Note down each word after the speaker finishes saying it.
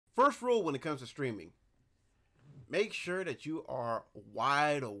First rule when it comes to streaming, make sure that you are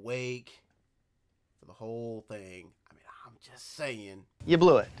wide awake for the whole thing. I mean, I'm just saying. You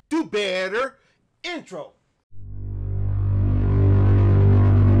blew it. Do better. Intro.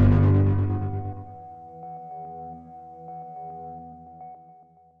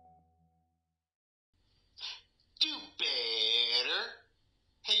 Do better.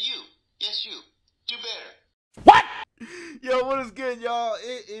 Hey, you. Yes, you. Do better. What? Yo, what is good, y'all?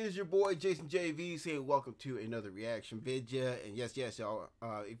 It is your boy JJV saying welcome to another reaction video. And yes, y'all,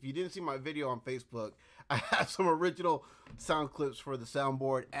 if you didn't see my video on Facebook, I have some original sound clips for the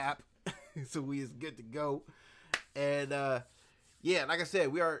soundboard app. So we is good to go. And yeah, like I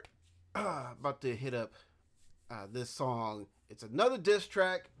said, we are about to hit up this song. It's another diss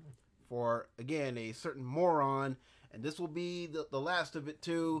track for, again, a certain moron. And this will be the last of it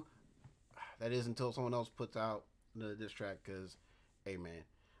too. That is until someone else puts out the diss track, because hey man,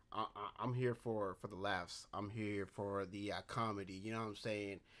 I'm here for the laughs. I'm here for the comedy, you know what I'm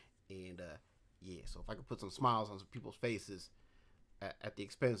saying? And yeah, so if I could put some smiles on some people's faces at the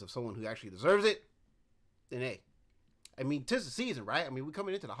expense of someone who actually deserves it, then hey, I mean, 'tis the season, right? I mean, we're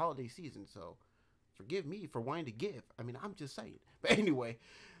coming into the holiday season, so forgive me for wanting to give. I mean, I'm just saying. But anyway,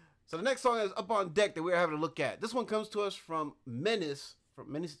 so the next song is up on deck that we're having a look at. This one comes to us from Menace,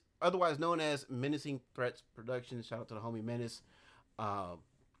 otherwise known as Menacing Threats Productions. Shout out to the homie Menace.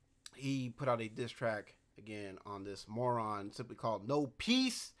 He put out a diss track again on this moron, simply called No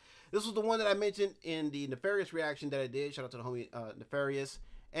Peace. This was the one that I mentioned in the Nefarious reaction that I did. Shout out to the homie Nefarious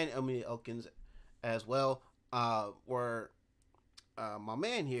and Emily Elkins as well. Where my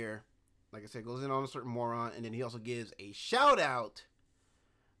man here, like I said, goes in on a certain moron, and then he also gives a shout out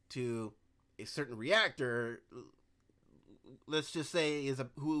to a certain reactor, let's just say,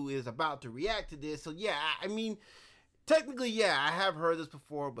 who is about to react to this. So yeah, I mean, technically, yeah, I have heard this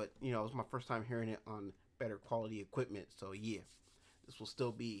before, but you know, it's my first time hearing it on better quality equipment. So yeah, this will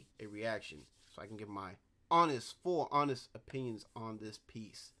still be a reaction, so I can give my full honest opinions on this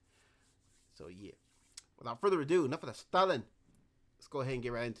piece. So yeah, without further ado, enough of the stalling. Let's go ahead and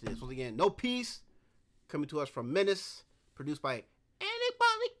get right into this. Once again, No Peace, coming to us from Menace, produced by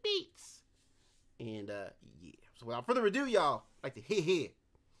Anabolic Beats. And yeah, so without further ado, y'all, I'd like to hear.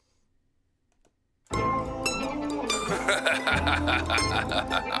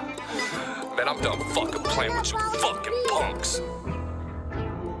 Man, I'm done fucking playing with you fucking punks.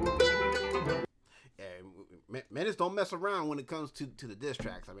 Yeah, Menace don't mess around when it comes to the diss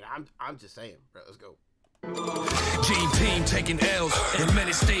tracks. I mean, I'm just saying, bro. Let's go. Dream team taking L's and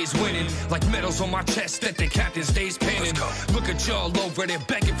Menace stays winning, like medals on my chest that the captain stays pinning. Look at y'all over there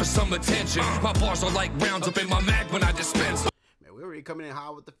begging for some attention. My bars are like rounds up in my mag when I dispense. Man, we already coming in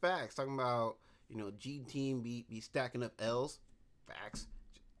hot with the facts, talking about, you know, G team be stacking up L's. Facts.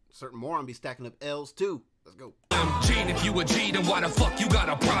 Certain moron be stacking up L's too. Let's go. Gene, if you a G, then why the fuck you got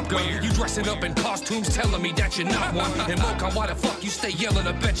a prop gun? You dressing up in costumes telling me that you're not one. And Mocha, why the fuck you stay yelling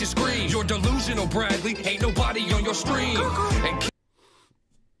up at your screen? You're delusional, Bradley. Ain't nobody on your stream. And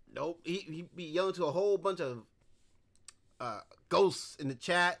nope, he be yelling to a whole bunch of ghosts in the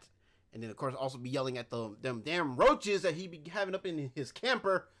chat. And then, of course, also be yelling at them damn roaches that he be having up in his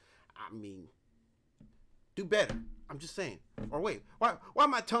camper. I mean, do better. I'm just saying. Or wait, why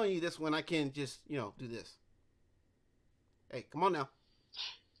am I telling you this when I can just, you know, do this? Hey, come on now.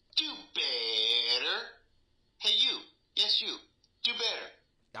 Do better. Hey, you. Yes, you. Do better.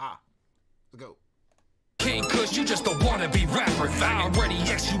 Let's go. King Kush, you just a wannabe rapper. I already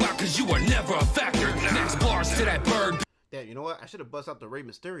X you out cause you are never a factor. Next bars to that bird. Damn, you know what? I should have bust out the Rey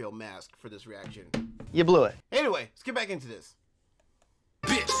Mysterio mask for this reaction. You blew it. Anyway, let's get back into this.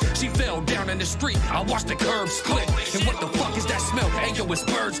 Bitch, she fell down in the street. I watched the curb split. And what the fuck is that smell? Hey, yo, it's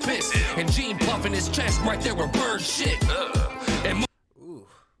bird's piss. And Gene puffing his chest right there with bird shit. And Oof.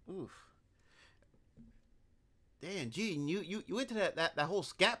 Damn, Gene, you into that whole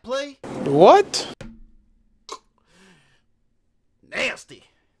scat play? What? Nasty.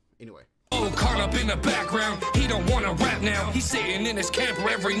 Anyway. oh, caught up in the background. He don't want to rap now. He's sitting in his camper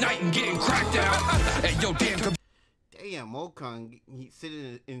every night and getting cracked out. Hey, yo, damn. Damn, Mokong, he's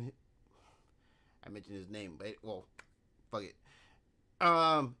sitting in, I mentioned his name, but, well, fuck it.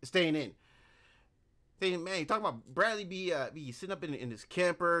 Staying in. Man, you talking about Bradley be sitting up in his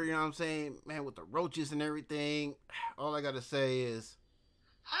camper, you know what I'm saying? Man, with the roaches and everything. All I gotta say is,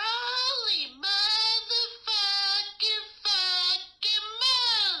 Holy fucking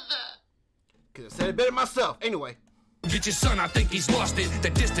mother. Could've said it better myself. Anyway. Get your son, I think he's lost it.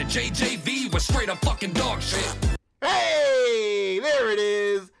 The diss to JJV was straight up fucking dog shit. Hey, there it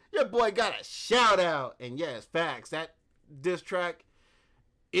is. Your boy got a shout out. And yes, facts. That diss track,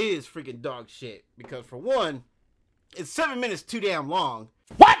 is freaking dog shit. Because for one, it's 7 minutes too damn long.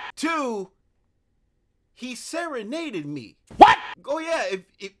 What? Two, he serenaded me. What? Oh yeah,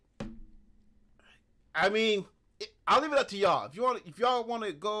 if I mean, I'll leave it up to y'all. If y'all want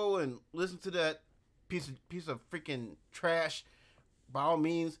to go and listen to that piece of freaking trash, by all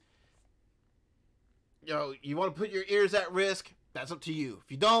means. You want to put your ears at risk, that's up to you. If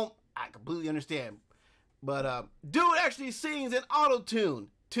you don't, I completely understand. But dude actually sings an auto-tune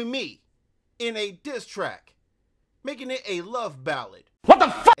to me in a diss track, making it a love ballad. What the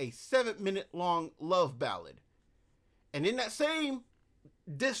fuck? A 7-minute long love ballad. And in that same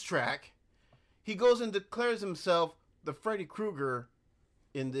diss track, he goes and declares himself the Freddy Krueger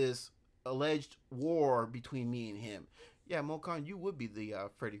in this alleged war between me and him. Yeah, Mokan, you would be the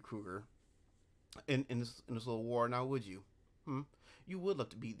Freddy Krueger in this little war, now would you? You would love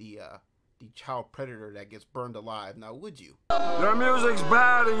to be the child predator that gets burned alive, now would you? Your music's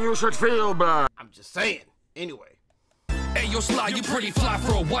bad and you should feel bad. I'm just saying. Anyway. Hey, yo, Sly, you pretty fly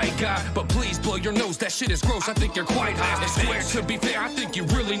for a white guy, but please blow your nose, that shit is gross, I think you're quite high. I swear, to be fair, I think you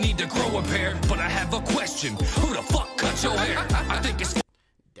really need to grow a pair, but I have a question, who the fuck cut your hair? I think it's...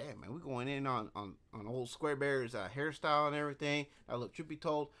 Damn, man, we're going in on old Square Bear's hairstyle and everything. Now, look, truth be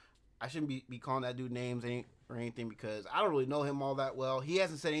told, I shouldn't be calling that dude names or anything because I don't really know him all that well. He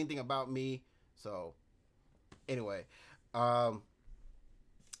hasn't said anything about me. So, anyway. But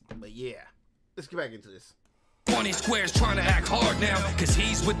yeah. Let's get back into this. 20 Square's trying to act hard now, cause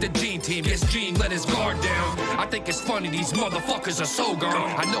he's with the Gene team. Yes, Gene let his guard down. I think it's funny, these motherfuckers are so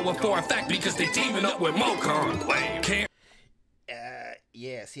gone. I know it for a fact because they teaming up with Mocon. Can't.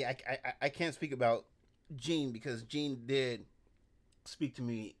 Yeah, see, I can't speak about Gene because Gene did speak to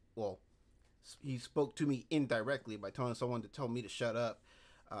me. Well, he spoke to me indirectly by telling someone to tell me to shut up.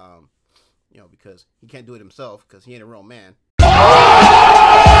 Because he can't do it himself because he ain't a real man.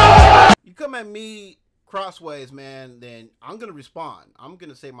 You come at me crossways, man, then I'm going to respond. I'm going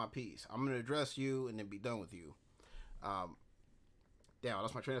to say my piece. I'm going to address you and then be done with you. Damn,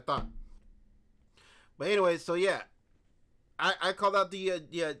 that's my train of thought. But anyway, so yeah. I called out the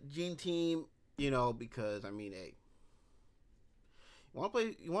Gene team, because, I mean, hey. You want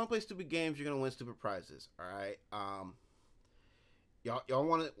to play stupid games, you're going to win stupid prizes, all right? Y'all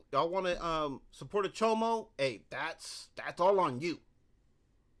want to support a Chomo? Hey, that's all on you.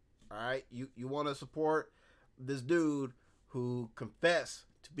 All right? You want to support this dude who confessed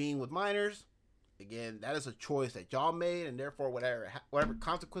to being with minors? Again, that is a choice that y'all made, and therefore whatever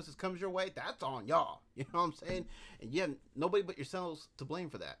consequences comes your way, that's on y'all. You know what I'm saying? And you have nobody but yourselves to blame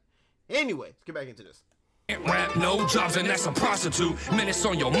for that. Anyway, let's get back into this. Rap, no jobs, and that's a prostitute. Minutes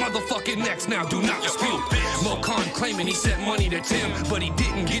on your motherfucking necks now, do not dispute. Mocon claiming he sent money to Tim, but he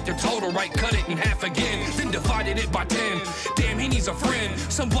didn't get the total right, cut it in half again, then divided it by 10. Damn, he needs a friend,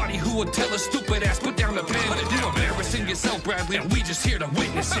 somebody who would tell a stupid ass, put down the pen. You embarrassing yourself, Bradley, and we just here to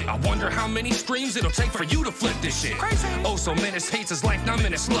witness it. I wonder how many streams it'll take for you to flip this shit. Oh, so Menace hates his life, now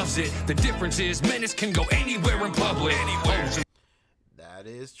Menace loves it. The difference is Menace can go anywhere in public. That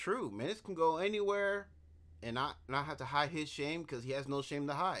is true. Menace can go anywhere and not have to hide his shame because he has no shame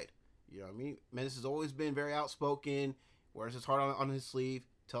to hide. You know what I mean? Menace has always been very outspoken, wears his heart on his sleeve,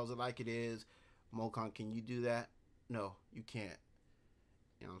 tells it like it is. Mocon, can you do that? No, you can't.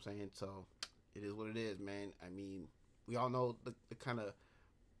 You know what I'm saying? So it is what it is, man. I mean, we all know the kind of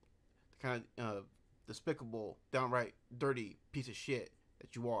despicable, downright dirty piece of shit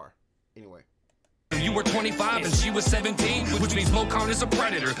that you are. Anyway. You were 25 and she was 17, which means Mocon is a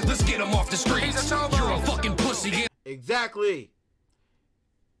predator. Let's get him off the streets. You're a fucking pussy. Exactly.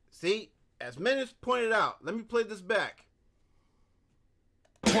 See, as Menace pointed out, let me play this back.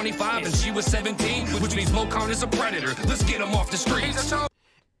 25 and she was 17, which means Mocon is a predator. Let's get him off the streets.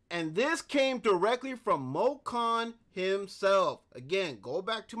 And this came directly from Mocon himself. Again, go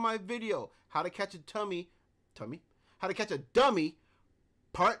back to my video, How to Catch a How to Catch a Dummy,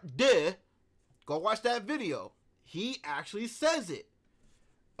 Part 2. Go watch that video. He actually says it.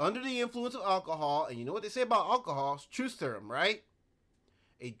 Under the influence of alcohol, and you know what they say about alcohol? It's truth serum, right?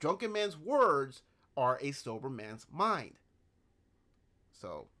 A drunken man's words are a sober man's mind.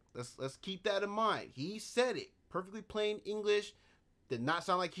 So let's keep that in mind. He said it. Perfectly plain English. Did not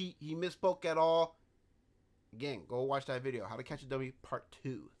sound like he misspoke at all. Again, go watch that video. How to Catch a Dummy Part 2.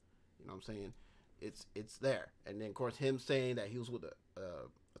 You know what I'm saying? It's there. And then, of course, him saying that he was with a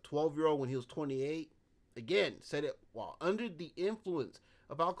 12-year-old when he was 28. Again, said it while under the influence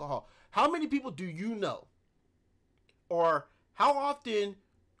of alcohol. How many people do you know? Or how often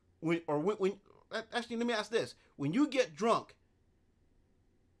actually, let me ask this. When you get drunk,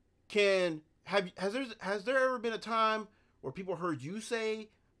 has there ever been a time where people heard you say,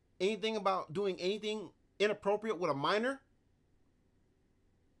 anything about doing anything inappropriate with a minor?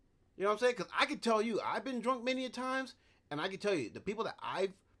 You know what I'm saying? Because I can tell you, I've been drunk many a times, and I can tell you, the people that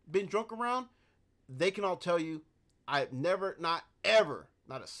I've been drunk around, they can all tell you, I've never, not ever,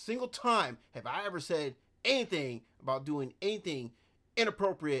 not a single time have I ever said anything about doing anything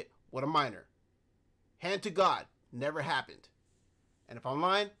inappropriate with a minor. Hand to God, never happened. And if I'm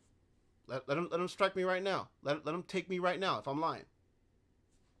lying, let them strike me right now. Let them take me right now if I'm lying.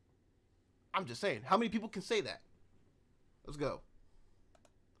 I'm just saying, how many people can say that? Let's go.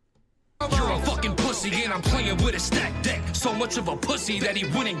 You're a fucking pussy and I'm playing with a stack deck. So much of a pussy that he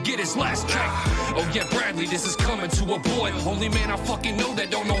wouldn't get his last check. Oh yeah, Bradley, this is coming to a boy. Only man I fucking know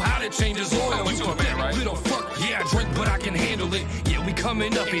that don't know how to change his oil. You a man, right? Little fuck, yeah, I drink but I can handle it. Yeah, we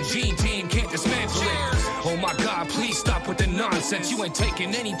coming up in Gene Team, can't dismantle it. Oh my God, please stop with the nonsense. You ain't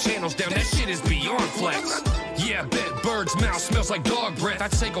taking any channels down, that shit is beyond flex. Yeah, I bet Bird's mouth smells like dog breath.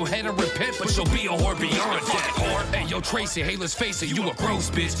 I'd say go ahead and repent, but you'll be a whore beyond death. Hey, yo, Tracy, hey, let's face it, you a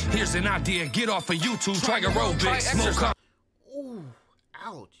gross bitch. Here's an idea, get off of YouTube, try aerobics. Smoke up. Ooh,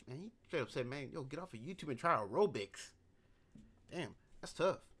 ouch, man. He straight up said, man, yo, get off of YouTube and try aerobics. Damn, that's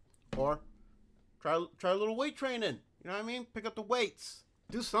tough. Or try a little weight training. You know what I mean? Pick up the weights.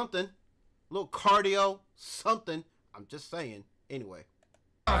 Do something. A little cardio, something. I'm just saying. Anyway.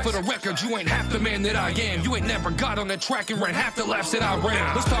 For the record, you ain't half the man that I am. You ain't never got on the track and ran half the laps that I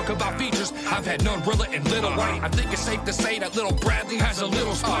ran. Let's talk about features. I've had None Rilla and Little White. I think it's safe to say that Little Bradley has a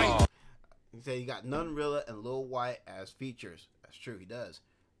little spite. He said you got None Rilla and Lil White as features. That's true, he does.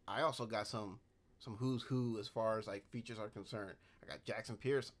 I also got some who's who as far as like features are concerned. I got Jackson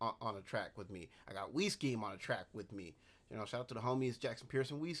Pierce on a track with me. I got Skeem on a track with me. You know, shout out to the homies Jackson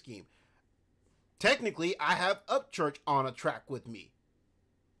Pierce and Skeem. Technically, I have Upchurch on a track with me.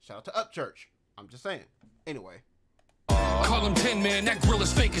 Shout out to Upchurch. I'm just saying. Anyway. Call him 10, man, that grill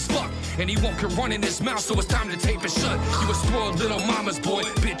is fake as fuck. And he won't get run in his mouth, so it's time to tape it shut. You a spoiled little mama's boy,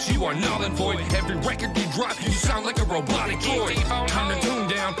 bitch, you are null and void. Every record you drop, you sound like a robotic droid. Time to tune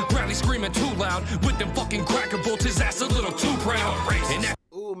down, Bradley screaming too loud. With them fucking cracker bolts, his ass a little too proud. And that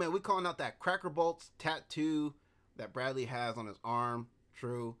ooh, man, we calling out that cracker bolts tattoo that Bradley has on his arm.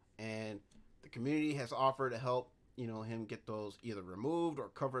 True. And the community has offered to help, you know, him get those either removed or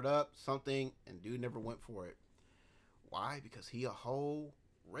covered up, something, and dude never went for it. Why? Because he a whole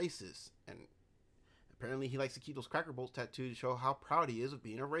racist, and apparently he likes to keep those cracker bolts tattooed to show how proud he is of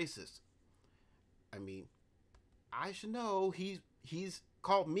being a racist. I mean, I should know he's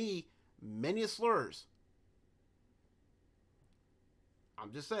called me many slurs.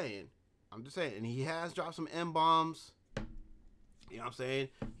 I'm just saying, and he has dropped some M-bombs. You know what I'm saying?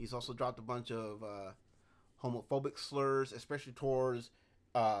 He's also dropped a bunch of homophobic slurs, especially towards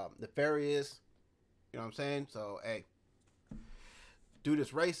Nefarious. You know what I'm saying? So, hey, dude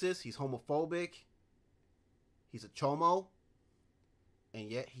is racist. He's homophobic. He's a chomo. And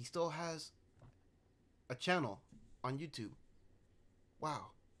yet, he still has a channel on YouTube.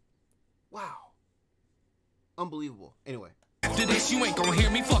 Wow. Wow. Unbelievable. Anyway. after this, you ain't gonna hear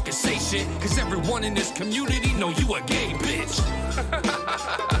me fucking say shit. Cause everyone in this community know you a gay bitch.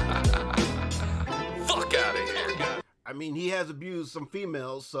 Fuck out of here. I mean, he has abused some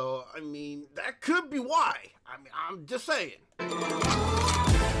females, so, I mean, that could be why. I mean, I'm just saying.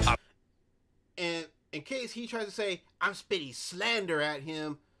 And in case he tries to say, I'm spitting slander at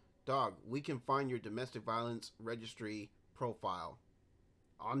him, dog, we can find your domestic violence registry profile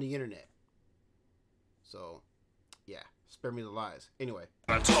on the internet. So, yeah, spare me the lies. Anyway.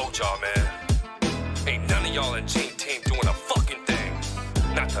 I told y'all, man. Ain't none of y'all in Gene Team doing a fucking thing.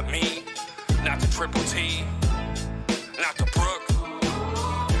 Not to me, not to Triple T, not to Brooke,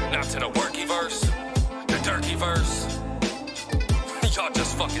 not to the Worky verse, the Durky verse. Y'all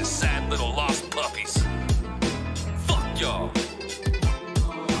just fucking sad little lost puppies. Fuck y'all.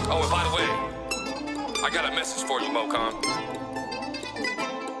 Oh, and by the way, I got a message for you, Mocon.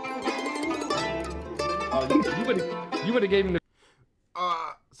 You would have gave him the.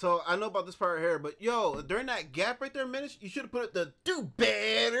 So I know about this part here, but yo, during that gap right there, minutes, you should have put it the do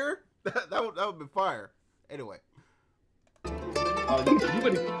better. that would have been fire. Anyway.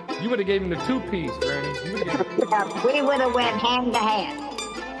 You would have gave him the two-piece, Granny. We would have went hand to hand.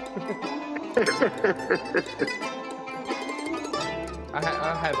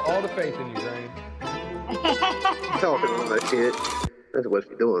 I have all the faith in you, Granny. Talking all that shit. That's what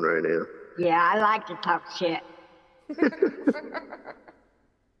you're doing right now. Yeah, I like to talk shit.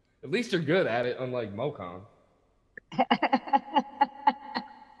 At least you're good at it, unlike Mocon.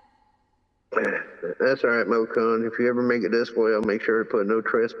 That's all right, Mocon. If you ever make it this way, I'll make sure to put no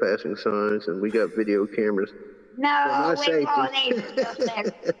trespassing signs, and we got video cameras No, For my we won't.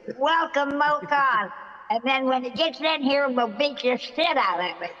 Welcome, Mocon. And then when it gets in here, we'll beat your shit out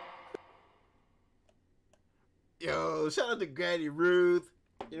of it. Yo, shout out to Granny Ruth.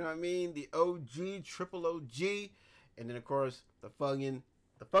 You know what I mean? The OG, triple OG. And then, of course, the fucking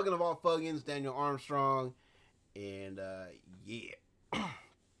of all fuggins, Daniel Armstrong. And, yeah.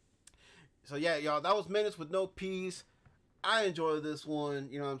 So, yeah, y'all, that was Menace with no peace. I enjoyed this one.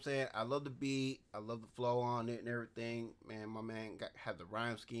 You know what I'm saying? I love the beat. I love the flow on it and everything. Man, my man had the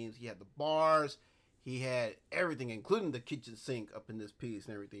rhyme schemes. He had the bars. He had everything, including the kitchen sink up in this piece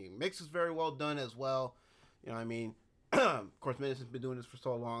and everything. Mix is very well done as well. You know what I mean? Of course, Menace has been doing this for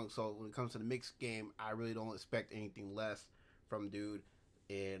so long, so when it comes to the mix game, I really don't expect anything less from dude.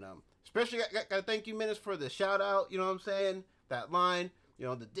 And especially, gotta thank you, Menace, for the shout out. You know what I'm saying? That line, you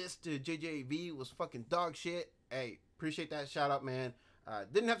know, the diss to JJV was fucking dog shit. Hey, appreciate that shout out, man.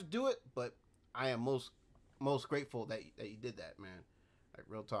 Didn't have to do it, but I am most grateful that you did that, man. Like,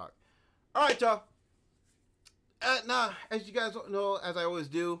 real talk. All right, y'all. Now, as you guys know, as I always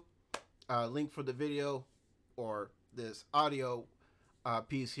do, link for the video or this audio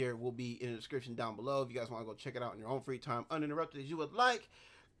piece here will be in the description down below. If you guys want to go check it out in your own free time, uninterrupted as you would like,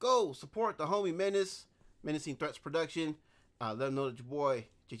 go support the homie Menace, Menacing Threats Production. Let them know that your boy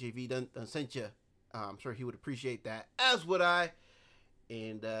JJV done sent you. I'm sure he would appreciate that, as would I.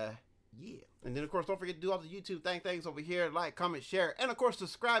 And yeah. And then, of course, don't forget to do all the YouTube things over here. Like, comment, share, and, of course,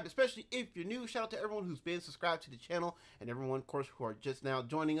 subscribe, especially if you're new. Shout out to everyone who's been subscribed to the channel and everyone, of course, who are just now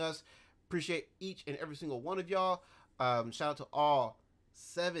joining us. Appreciate each and every single one of y'all. Shout out to all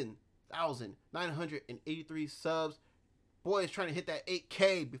 7,983 subs. Boy is trying to hit that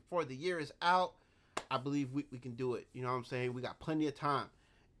 8K before the year is out. I believe we can do it. You know what I'm saying? We got plenty of time.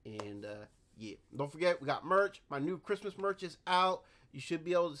 And, yeah. Don't forget, we got merch. My new Christmas merch is out. You should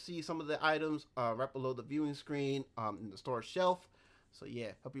be able to see some of the items right below the viewing screen in the store shelf. So,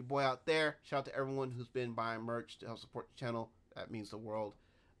 yeah, help your boy out there. Shout out to everyone who's been buying merch to help support the channel. That means the world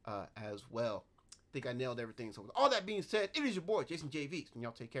as well. I think I nailed everything. So, with all that being said, it is your boy, Jason JV. And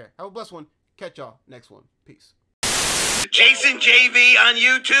y'all take care. Have a blessed one. Catch y'all next one. Peace. Jason JV on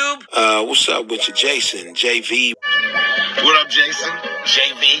YouTube. What's up with you, Jason JV? What up, Jason?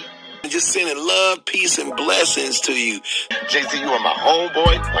 JV. Just sending love, peace, and blessings to you. Jason, you are my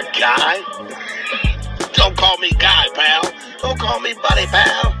homeboy, my guy. Don't call me guy, pal. Don't call me buddy,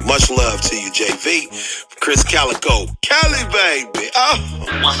 pal. Much love to you, JV. Chris Calico. Cali, baby. Oh.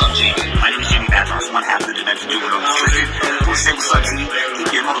 What's up, JV? My name is Jimmy Battles. What happened to that to do with on the street? We'll say what's up to you.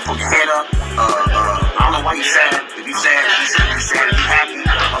 Keep your motherfucking head up. I don't know why you sad. If you sad, you sad. If you happy,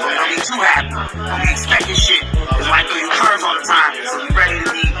 don't be too happy. Don't be expecting shit. It's like you curves all the time. So you ready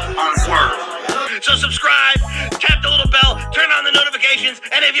to be on the swerve. So subscribe, tap the little bell, turn on the notifications,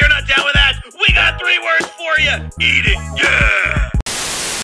 and if you're not down with that, we got 3 words for you. Eat it, yeah!